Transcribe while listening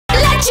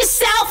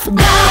yourself go.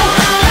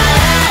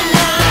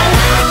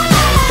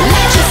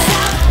 Let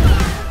yourself.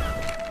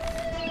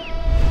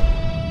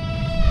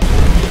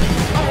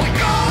 Oh, we're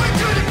going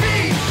to the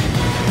beach.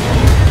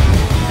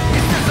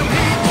 Is there some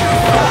heat to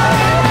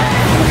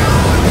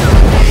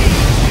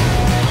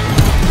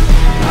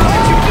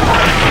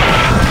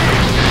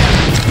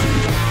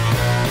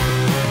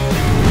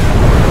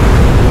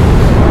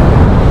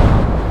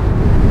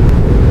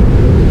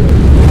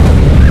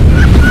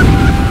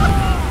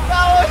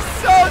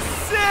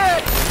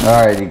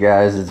Alright you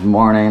guys, it's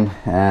morning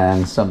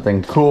and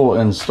something cool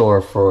in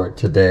store for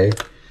today.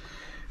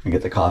 We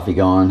get the coffee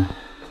going,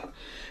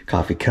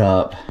 coffee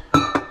cup,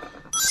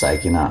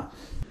 psyching up.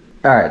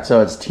 Alright,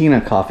 so it's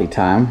Tina coffee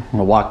time. I'm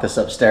gonna walk this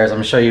upstairs. I'm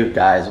gonna show you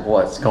guys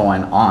what's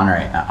going on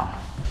right now.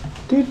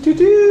 Do.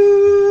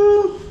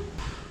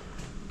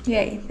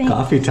 Yay, thanks.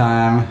 Coffee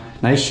time.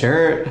 Nice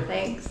shirt.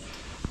 Thanks.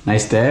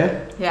 Nice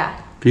day? Yeah.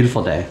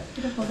 Beautiful day.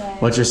 Beautiful day.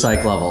 What's your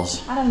psych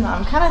levels? I don't know,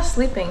 I'm kind of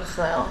sleeping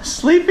still.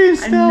 Sleeping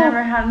still? I've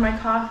never had my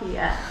coffee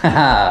yet.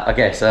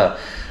 Okay, so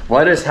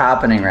what is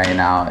happening right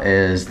now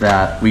is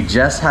that we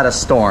just had a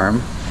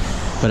storm,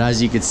 but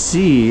as you can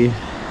see,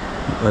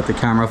 let the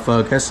camera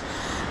focus,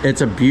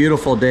 it's a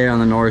beautiful day on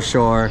the North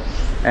Shore,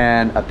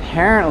 and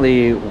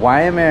apparently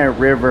WAIMEA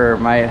River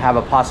might have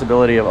a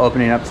possibility of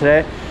opening up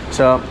today.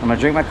 So I'm gonna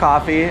drink my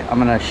coffee, I'm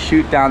gonna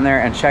shoot down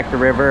there and check the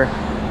river.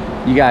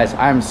 You guys,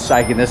 I'm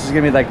psyched. This is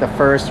gonna be like the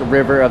first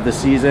river of the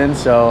season,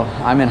 so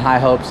I'm in high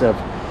hopes of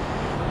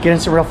getting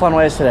some real fun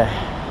waves today.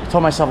 I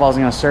told myself I was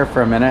gonna surf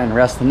for a minute and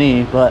rest the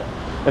knee, but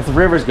if the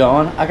river's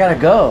going, I gotta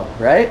go,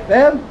 right,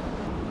 babe?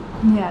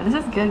 Yeah, this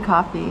is good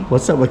coffee.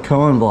 What's up with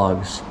Cohen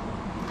vlogs?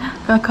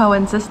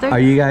 Cohen's sister? Are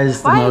you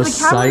guys the most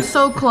psyched? Why is the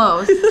camera so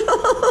close?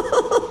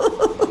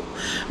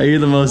 Are you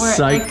the most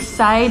We're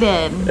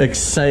psyched?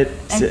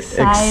 excited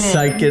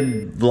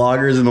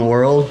vloggers in the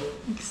world?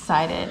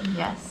 Excited,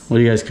 yes. What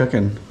are you guys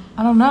cooking?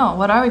 I don't know.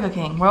 What are we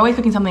cooking? We're always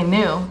cooking something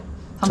new.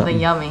 Something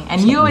yummy.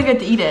 And you always get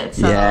to eat it,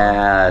 so.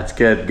 Yeah, it's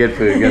good. Good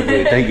food, good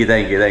food. Thank you,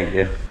 thank you, thank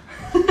you.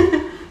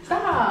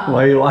 Stop.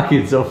 Why are you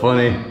walking so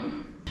funny?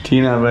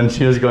 Tina, when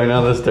she was going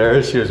down the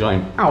stairs, she was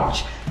going,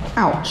 ouch,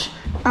 ouch,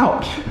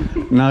 ouch.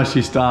 Now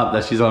she stopped,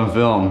 that she's on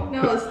film.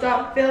 No,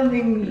 stop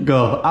filming me.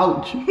 Go,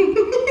 ouch.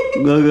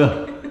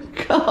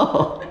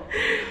 Go.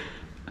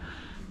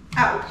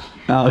 Ouch.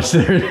 Ouch,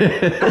 there it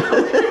is.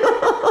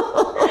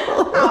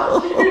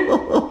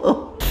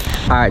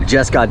 All right,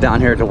 just got down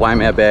here to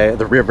WAIMEA Bay.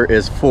 The river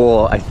is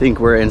full. I think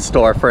we're in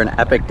store for an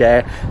epic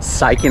day.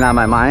 Psyching on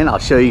my mind. I'll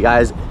show you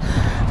guys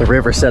the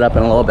river set up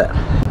in a little bit.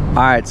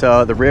 All right,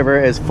 so the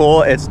river is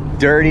full. It's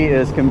dirty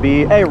as can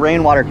be. Hey,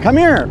 rainwater, come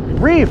here,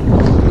 reef.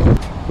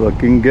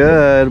 Looking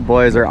good,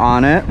 boys are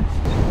on it.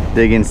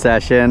 Digging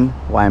session,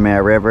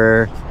 WAIMEA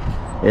River.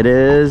 It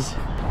is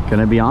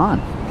gonna be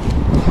on.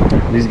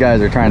 These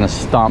guys are trying to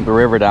stomp the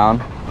river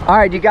down. All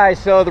right, you guys,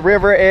 so the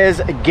river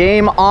is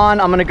game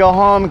on. I'm gonna go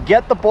home,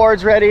 get the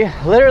boards ready.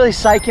 Literally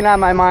psyching on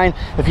my mind.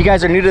 If you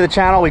guys are new to the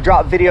channel, we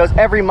drop videos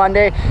every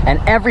Monday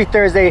and every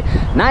Thursday,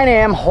 9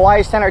 a.m.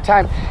 Hawaii Standard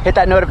Time. Hit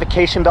that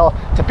notification bell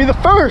to be the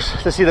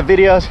first to see the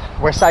videos.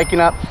 We're psyching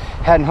up,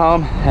 heading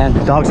home, and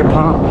the dogs are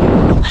pumped.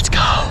 Let's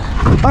go.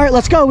 All right,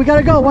 let's go. We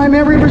gotta go.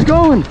 WAIMEA River's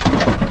going.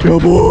 Go,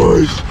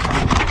 boys.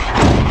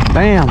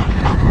 Bam.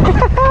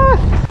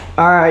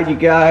 All right, you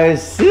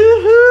guys.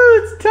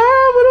 It's time.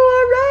 What do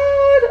I ride?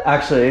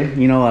 Actually,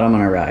 you know what? I'm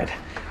gonna ride.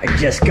 I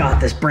just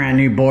got this brand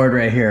new board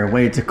right here.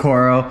 Wade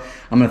Takoro.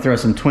 I'm gonna throw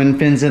some twin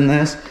fins in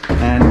this,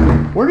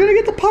 and we're gonna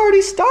get the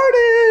party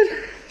started.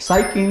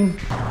 Psyching.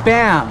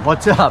 Bam.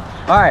 What's up?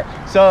 All right.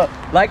 So,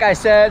 like I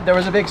said, there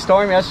was a big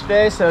storm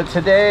yesterday. So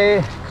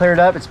today cleared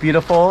up. It's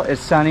beautiful. It's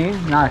sunny.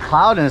 Not a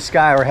cloud in the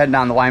sky. We're heading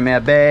down the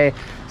WAIMEA Bay.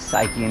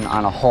 Psyching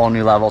on a whole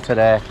new level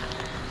today.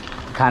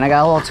 Kind of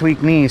got a little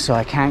tweaked knee, so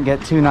I can't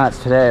get too nuts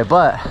today,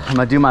 but I'm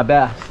gonna do my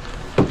best.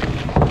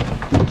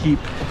 Keep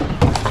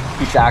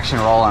the action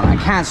rolling. I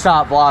can't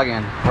stop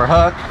vlogging. We're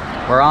hooked,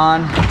 we're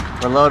on,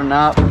 we're loading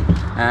up,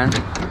 and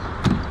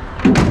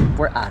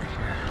we're out of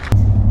here.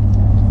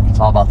 It's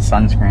all about the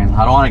sunscreen.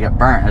 I don't want to get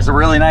burnt. It's a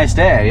really nice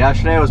day.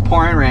 Yesterday was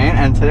pouring rain,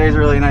 and today's a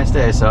really nice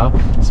day, so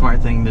the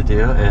smart thing to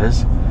do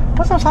is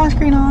put some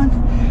sunscreen on,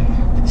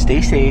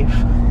 stay safe,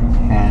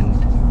 and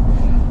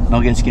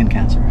don't get skin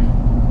cancer,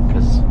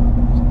 because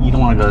you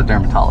don't want to go to the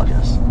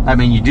dermatologist. I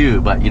mean, you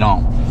do, but you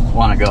don't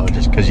want to go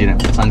just because you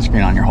didn't put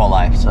sunscreen on your whole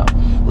life. So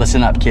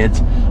listen up,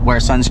 kids. Wear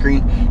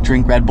sunscreen,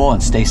 drink Red Bull,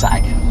 and stay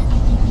psyched.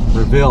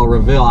 Reveal.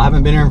 I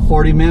haven't been here in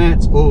 40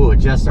 minutes. Ooh, it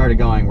just started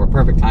going. We're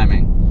perfect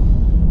timing.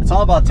 It's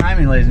all about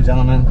timing, ladies and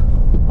gentlemen.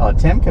 Oh,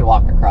 Tim could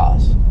walk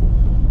across.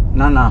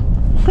 No.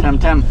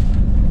 Tim.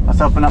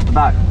 Let's open up the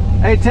back.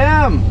 Hey,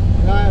 Tim.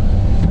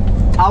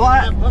 I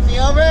want. Put me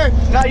over?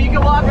 No, you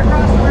can walk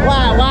across the river.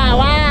 Why?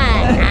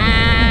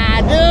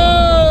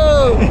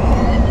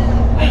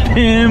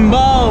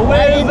 Pinball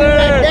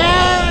Wizard!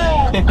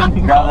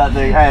 Grab that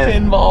thing. Hey.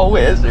 Pinball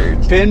Wizard.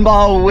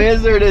 Pinball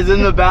Wizard is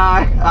in the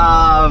back.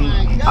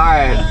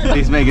 Alright,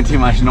 he's making too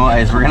much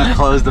noise. We're gonna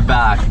close the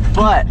back.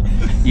 But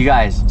you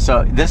guys,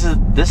 so this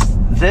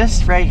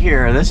this right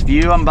here, this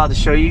view I'm about to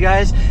show you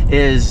guys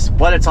is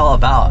what it's all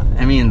about.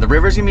 I mean, the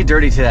river's gonna be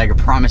dirty today, I can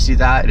promise you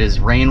that. It is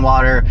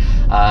rainwater.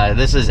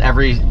 This is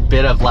every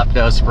bit of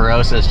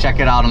leptospirosis. Check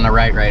it out on the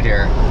right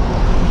here.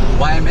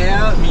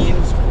 WAIMEA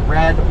means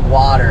red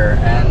water,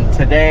 and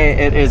today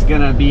it is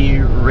gonna be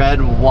red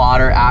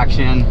water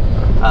action.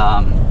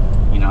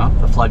 You know,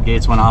 the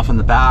floodgates went off in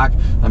the back.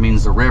 That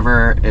means the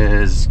river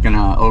is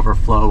gonna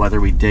overflow whether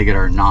we dig it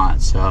or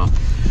not. So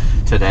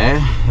today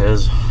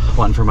is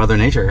one for Mother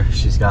Nature.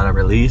 She's got a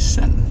release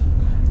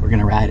and we're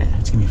gonna ride it.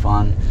 It's gonna be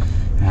fun.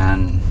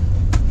 And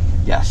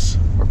yes,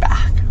 we're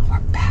back. We're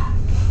back.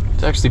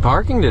 It's actually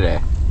parking today.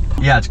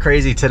 Yeah, it's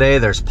crazy today.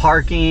 There's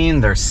parking,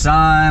 there's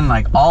sun,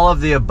 like all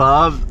of the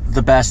above.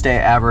 The best day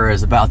ever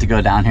is about to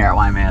go down here at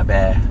Waimea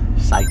Bay.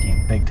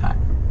 Psyching, big time.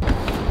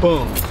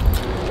 Boom.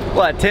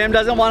 What, Tim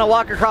doesn't want to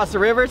walk across the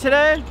river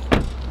today?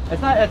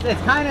 It's not,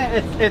 it's kind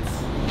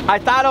of, I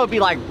thought it would be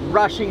like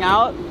rushing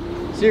out.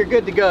 So you're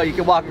good to go. You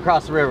can walk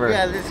across the river.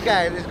 Yeah, this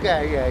guy,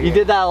 yeah. You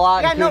did that a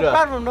lot. Yeah, in no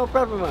Kuta.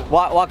 problem.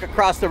 Walk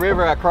across the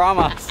river at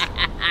Karamas.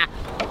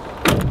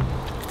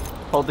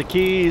 Hold the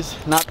keys,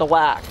 not the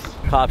wax.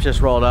 Cops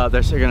just rolled up.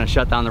 They're gonna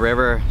shut down the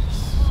river.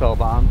 So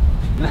bomb.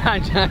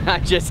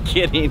 I'm just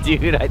kidding,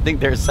 dude. I think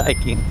they're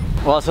psyching.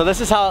 Well, so this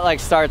is how it like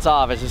starts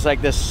off. It's just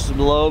like this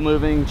slow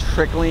moving,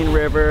 trickling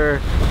river.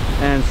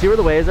 And see where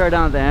the waves are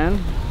down at the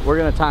end? We're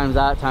gonna times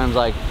that times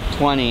like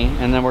 20,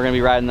 and then we're gonna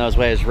be riding those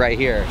waves right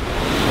here.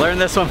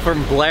 Learned this one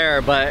from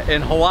Blair, but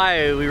in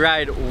Hawaii, we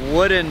ride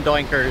wooden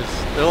doinkers.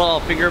 The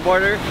little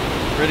fingerboarder.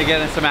 We're gonna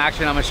get in some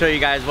action. I'm gonna show you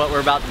guys what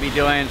we're about to be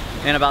doing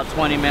in about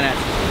 20 minutes.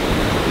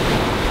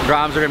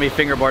 Groms are gonna be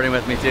fingerboarding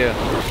with me too.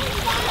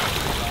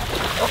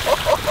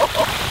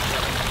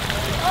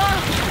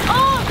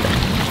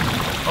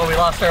 Oh, we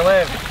lost our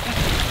wave.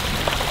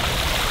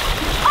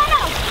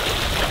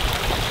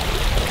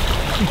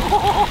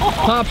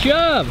 Pop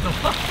shove!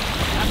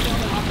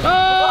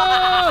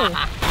 Oh!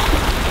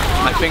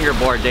 My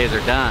fingerboard days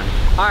are done.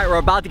 All right, we're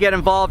about to get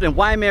involved in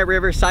Waimea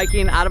River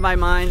psyching out of my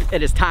mind.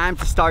 It is time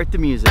to start the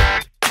music.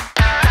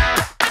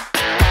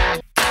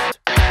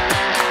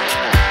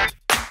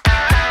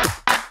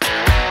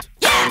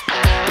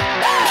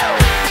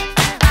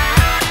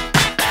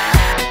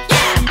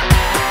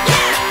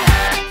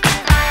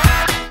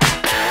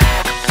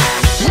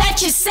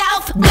 Let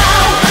yourself go.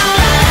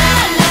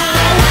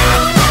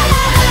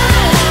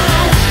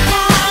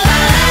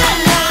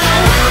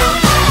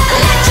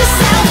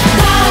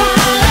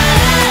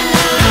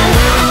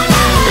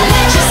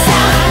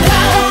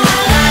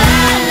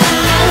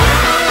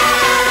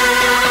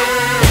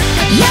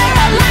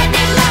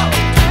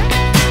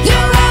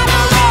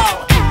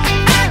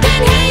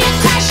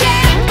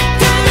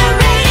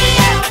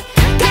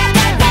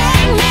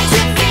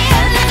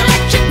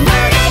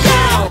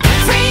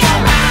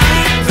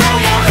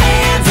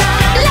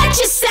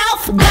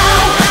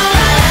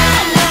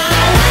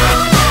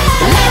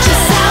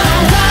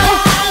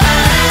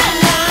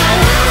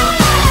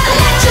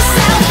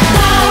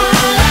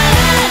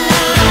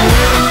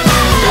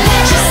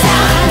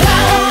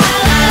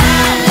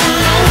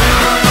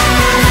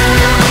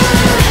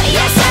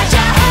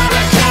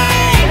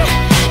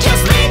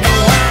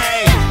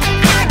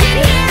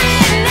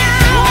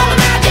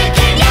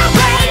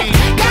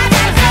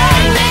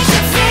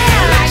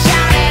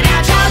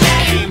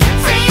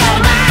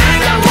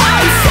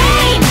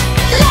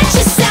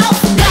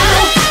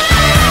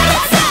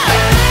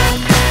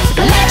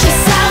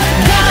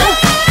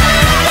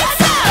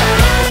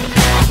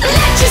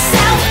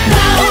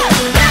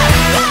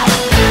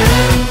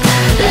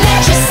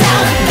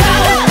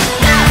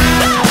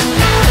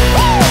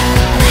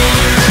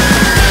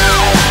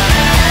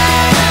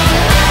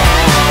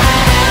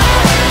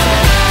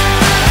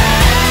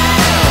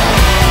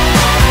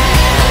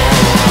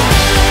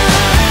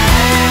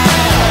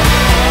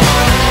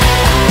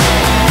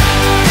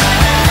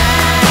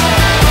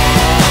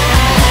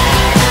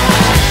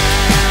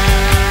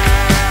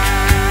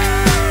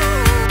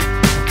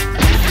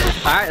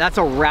 That's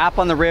a wrap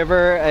on the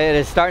river. It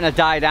is starting to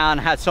die down.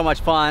 I had so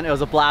much fun. It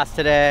was a blast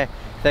today.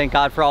 Thank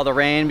God for all the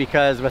rain,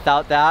 because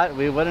without that,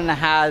 we wouldn't have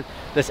had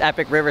this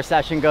epic river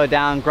session go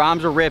down.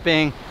 Groms are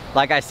ripping.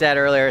 Like I said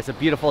earlier, it's a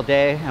beautiful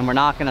day and we're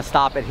not gonna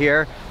stop it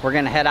here. We're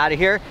gonna head out of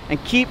here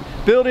and keep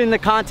building the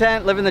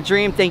content, living the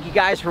dream. Thank you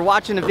guys for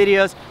watching the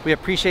videos. We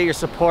appreciate your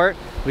support.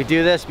 We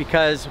do this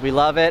because we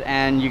love it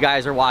and you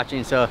guys are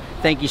watching. So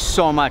thank you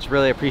so much,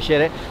 really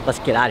appreciate it. Let's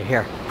get out of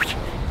here.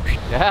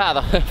 Yeah,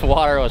 the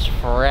water was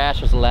fresh,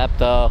 it was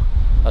lepto.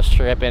 I was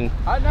tripping.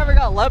 I've never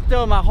got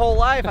lepto my whole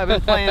life. I've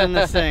been playing in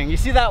this thing. You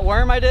see that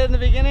worm I did in the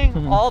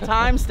beginning? All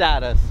time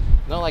status.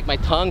 No, like my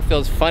tongue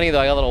feels funny though.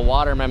 I got a little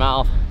water in my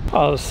mouth.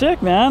 Oh,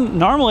 sick, man.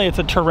 Normally it's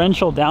a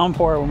torrential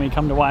downpour when we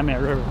come to Waimea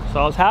River. So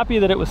I was happy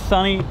that it was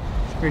sunny.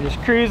 We were just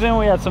cruising,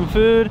 we had some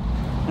food,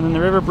 and then the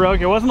river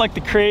broke. It wasn't like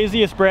the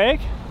craziest break,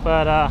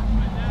 but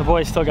the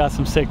boys still got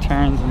some sick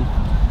turns, and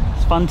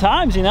it's fun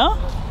times, you know?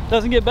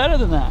 Doesn't get better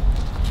than that.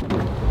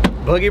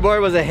 Boogie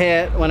board was a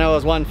hit when I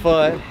was 1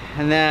 foot,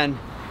 and then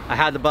I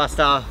had to bust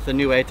off the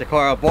new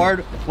Takora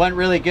board. Went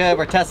really good.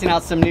 We're testing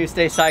out some new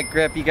Stay Psych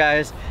grip, you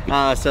guys.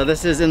 So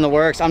this is in the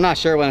works. I'm not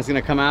sure when it's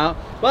gonna come out,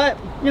 but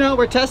you know,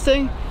 we're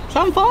testing. It's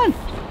having fun.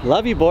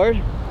 Love you,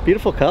 board.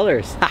 Beautiful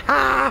colors.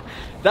 That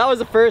was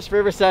the first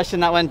river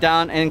session that went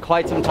down in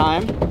quite some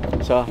time.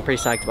 So I'm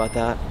pretty psyched about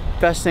that.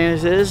 Best thing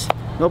is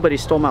nobody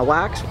stole my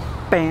wax.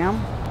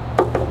 Bam.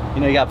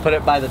 You know, you gotta put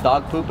it by the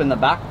dog poop in the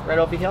back right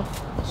over here,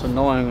 so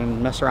no one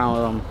can mess around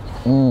with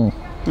them.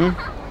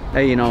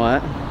 Hey, you know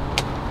what,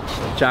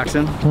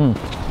 Jackson?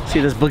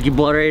 See this boogie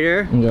board right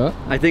here? Yeah.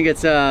 I think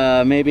it's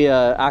maybe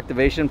a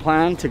activation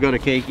plan to go to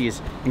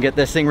KEIKIS and get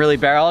this thing really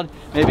barreled.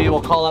 Maybe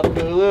we'll call up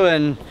Hulu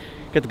and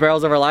get the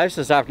barrels of our lives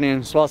this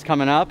afternoon. Swell's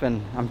coming up,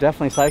 and I'm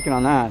definitely psyching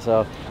on that.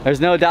 So there's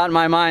no doubt in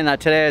my mind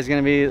that today is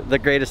gonna be the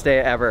greatest day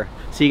ever.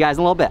 See you guys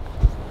in a little bit.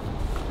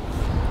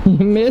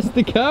 You missed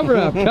the cover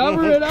up.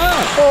 Cover it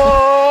up.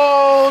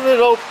 Hold it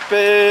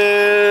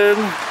open.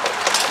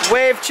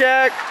 Wave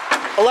check.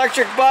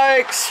 Electric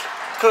bikes.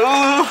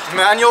 Ooh.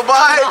 Manual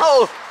bike.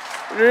 No.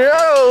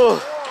 No.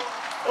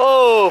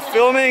 Oh,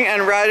 filming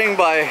and riding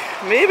bike.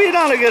 Maybe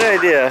not a good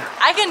idea.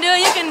 I can do it,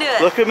 you can do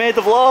it. Look who made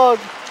the vlog.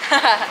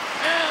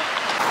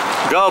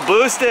 Go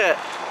boost it.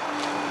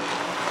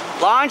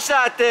 Launch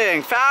that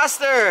thing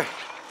faster.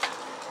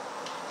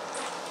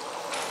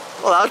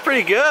 Well, that was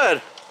pretty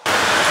good.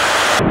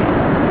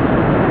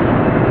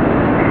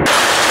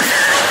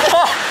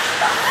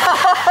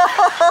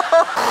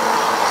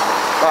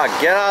 Oh,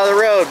 get out of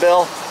the road,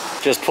 Bill.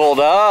 Just pulled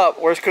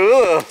up. Where's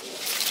Kula?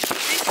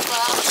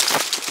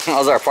 That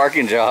was our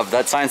parking job.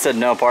 That sign said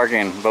no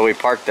parking, but we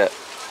parked it.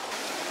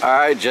 All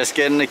right, just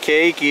getting to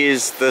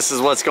KEIKIS. This is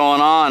what's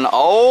going on.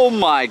 Oh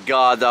my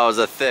God, that was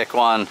a thick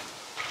one.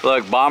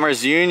 Look,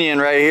 Bombers Union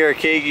right here,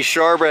 KEIKIS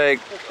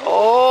SHOREBREAK.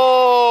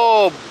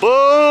 Oh,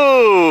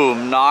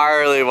 boom,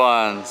 gnarly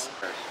ones.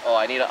 Oh,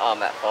 I need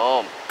that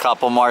foam.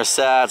 Couple more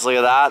sets, look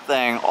at that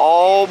thing.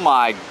 Oh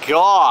my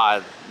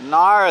God,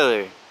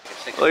 gnarly.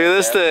 Look at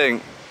this thing,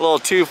 little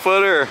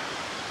 2-footer.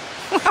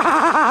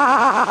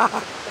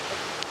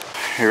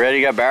 You ready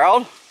to get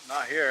barreled?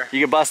 Not here.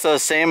 You can bust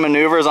those same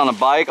maneuvers on a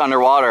bike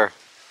underwater.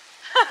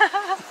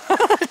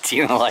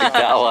 Tina liked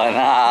that one.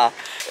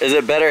 Is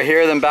it better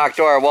here than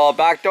backdoor? Well,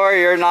 backdoor,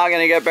 you're not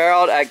gonna get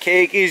barreled. At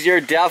KEIKIS,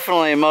 you're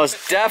definitely,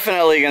 most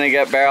definitely gonna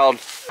get barreled.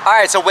 All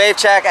right, so wave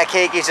check at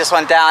KEIKIS just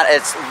went down.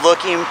 It's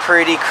looking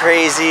pretty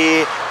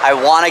crazy. I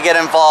wanna get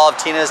involved.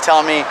 Tina's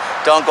telling me,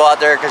 don't go out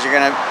there because you're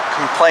gonna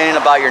complaining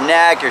about your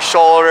neck, your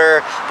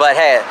shoulder. But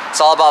hey,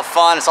 it's all about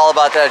fun. It's all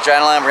about the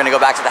adrenaline. We're gonna go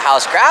back to the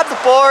house, grab the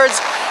boards.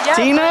 Yeah,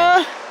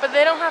 Tina? But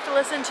they don't have to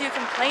listen to you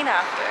complain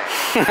after.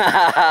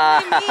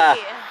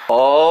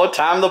 Oh,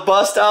 time to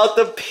bust out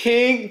the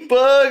pink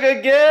bug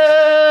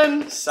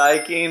again.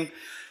 Psyching,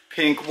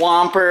 pink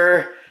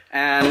whomper.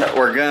 And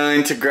we're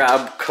going to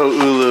grab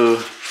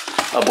Ko'ulu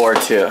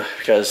aboard too,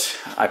 because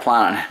I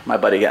plan on my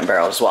buddy getting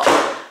barreled as well.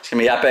 It's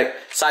gonna be epic.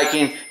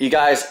 Psyching. You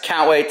guys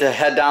can't wait to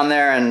head down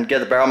there and get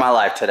the barrel of my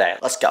life today.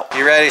 Let's go.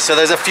 You ready? So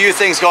there's a few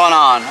things going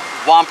on.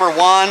 Whomper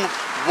 1,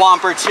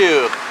 Whomper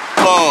 2.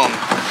 Boom.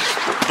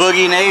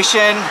 Boogie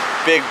Nation,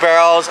 big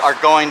barrels are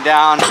going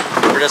down.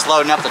 We're just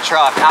loading up the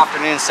truck.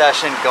 Afternoon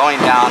session going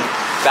down.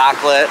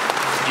 Backlit,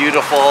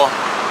 beautiful,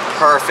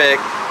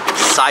 perfect,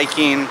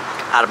 psyching,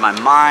 out of my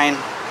mind.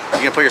 You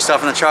gonna put your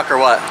stuff in the truck or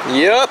what?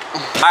 Yep.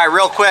 All right,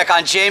 real quick,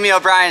 on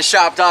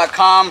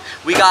JamieO'BrienShop.com,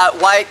 we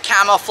got white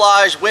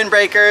camouflage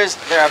windbreakers.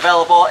 They're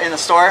available in the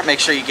store.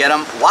 Make sure you get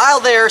them while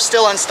they're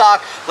still in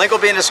stock. Link will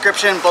be in the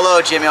description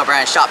below,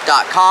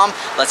 JamieO'BrienShop.com.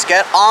 Let's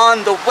get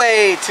on the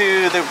way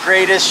to the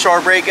greatest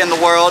shore break in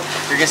the world.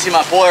 You're gonna see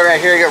my boy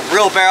right here get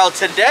real barreled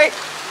today.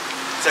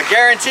 It's a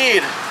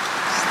guaranteed.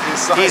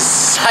 He's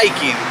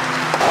psyching.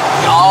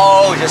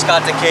 Oh, just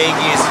got to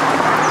KEIKIS.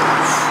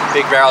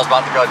 Big barrel's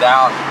about to go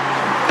down.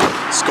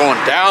 It's going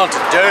down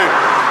today.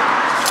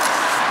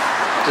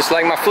 Just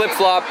like my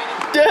flip-flop.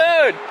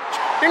 Dude,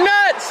 you're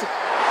nuts.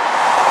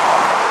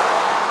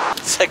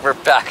 It's like we're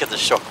back at the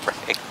shore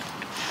break.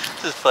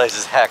 This place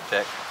is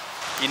hectic.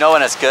 You know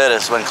when it's good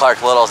is when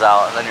Clark Little's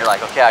out, and then you're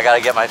like, okay, I gotta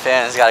get my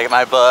fins, gotta get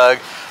my bug,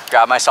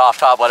 grab my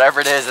soft top, whatever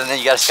it is, and then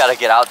you just gotta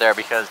get out there,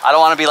 because I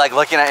don't wanna be like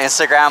looking at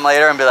Instagram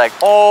later and be like,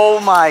 oh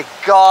my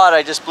God,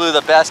 I just blew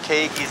the best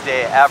KEIKIS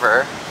day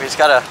ever. We just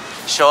gotta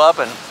show up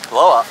and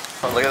blow up.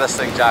 Oh, look at this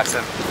thing,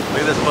 Jackson.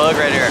 Look at this bug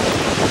right here.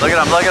 Look at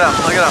him, look at him,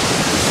 look at him.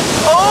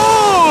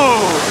 Oh!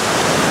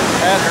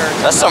 That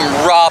hurt. That's some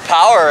raw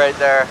power right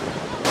there.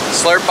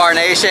 Slurp Bar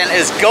Nation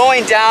is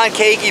going down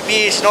Keiki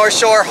Beach, North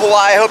Shore,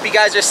 Hawaii. I hope you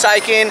guys are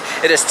psyching.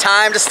 It is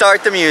time to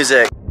start the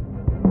music.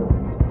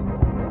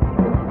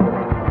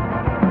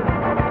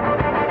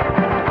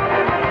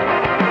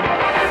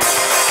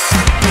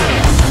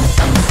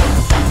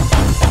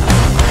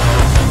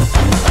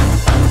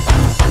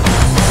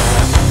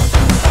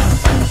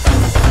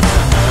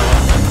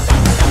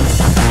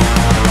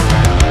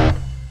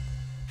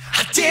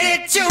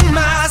 Did it to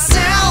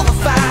myself,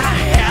 I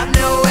have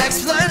no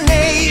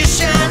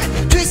explanation.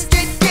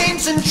 Twisted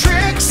games and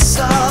tricks,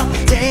 all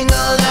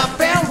tangled up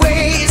and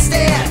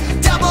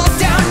wasted. Double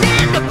down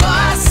in the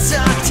bus.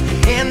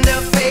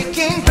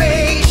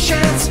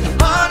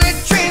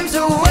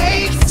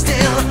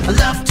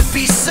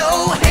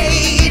 so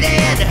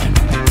hated.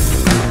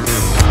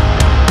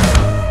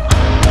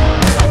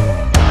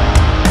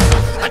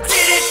 I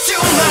did it to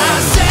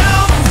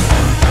myself.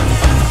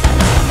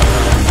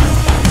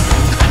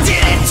 I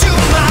did it to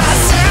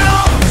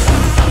myself.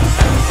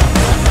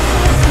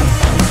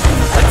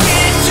 I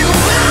did it to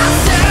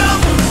myself.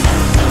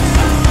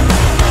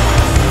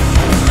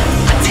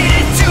 I did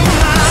it to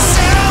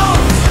myself.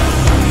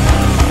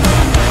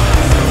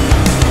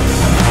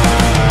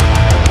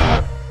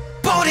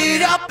 Boat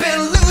it up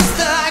and lose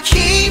the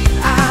keep.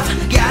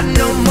 I've got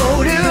no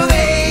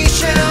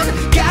motivation,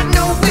 got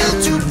no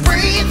will to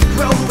breathe,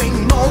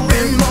 growing more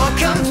and more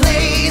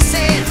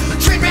complacent.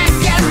 Train wreck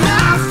at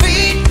my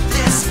feet,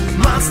 this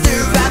monster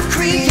I've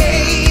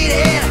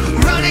created,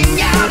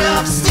 running out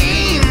of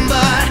steam,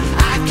 but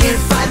I can't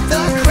fight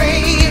the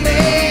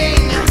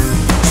craving.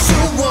 So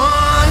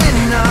on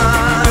and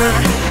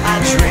on, I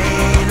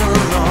train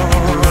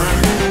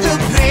alone. The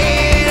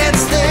pain it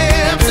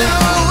slips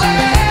away.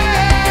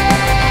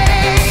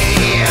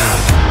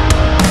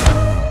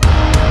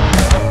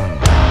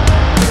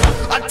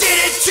 I did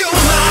it to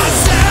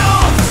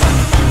myself.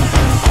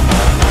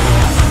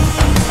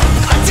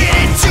 I did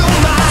it to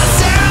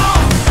myself.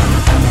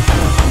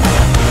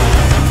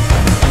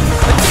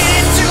 I did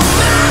it to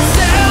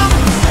myself.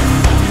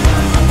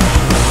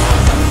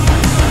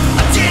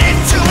 I did it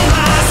to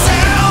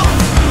myself.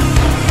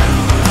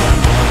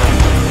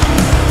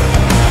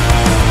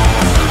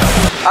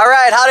 All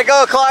right, how'd it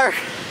go, Clark?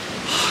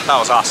 That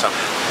was awesome.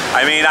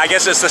 I mean, I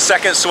guess it's the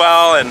second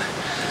swell and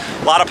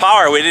a lot of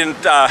power. We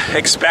didn't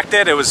expect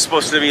it. It was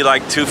supposed to be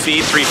like 2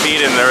 feet, 3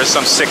 feet, and there was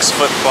some 6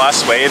 foot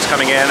plus waves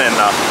coming in, and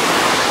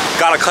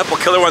got a couple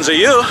killer ones of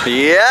you.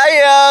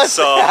 Yeah.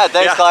 So,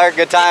 Thanks, yeah. Clark.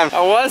 Good time.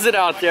 How was it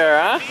out there,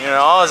 huh? You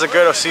know, it was a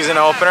good season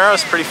opener. It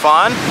was pretty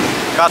fun.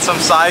 Got some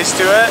size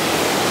to it.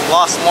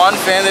 Lost one,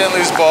 Fan didn't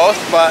lose both,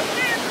 but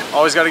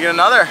always got to get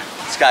another.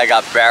 This guy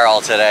got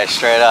barreled today,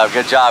 straight up.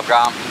 Good job,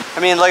 Grom. I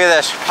mean, look at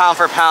this, pound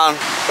for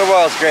pound, the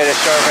world's greatest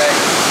shorebreak.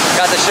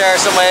 Got to share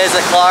some ways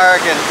with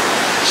Clark and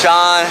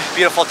Sean.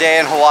 Beautiful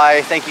day in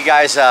Hawaii. Thank you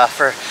guys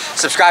for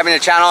subscribing to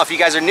the channel. If you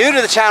guys are new to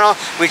the channel,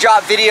 we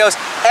drop videos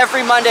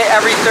every Monday,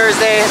 every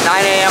Thursday, 9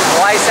 a.m.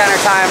 Hawaii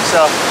Standard Time.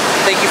 So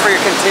thank you for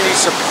your continued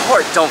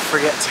support. Don't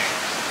forget to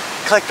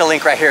click the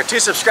link right here to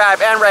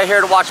subscribe and right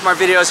here to watch more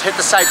videos. Hit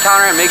the site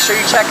counter and make sure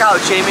you check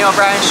out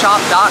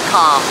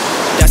JamieO'BrienShop.com.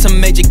 That's a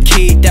major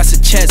key, that's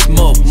a chess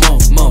move.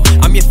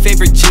 I'm your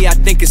favorite G, I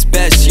think it's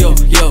best, yo.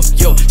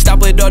 Stop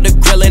with all the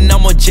grilling,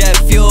 I'm on jet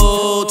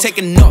fuel.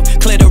 Taking off,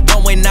 clear the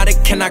runway, now they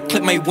cannot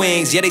clip my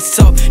wings. Yeah, they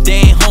suck, they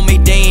ain't homie,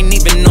 they ain't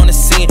even on the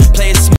scene. Play it smooth.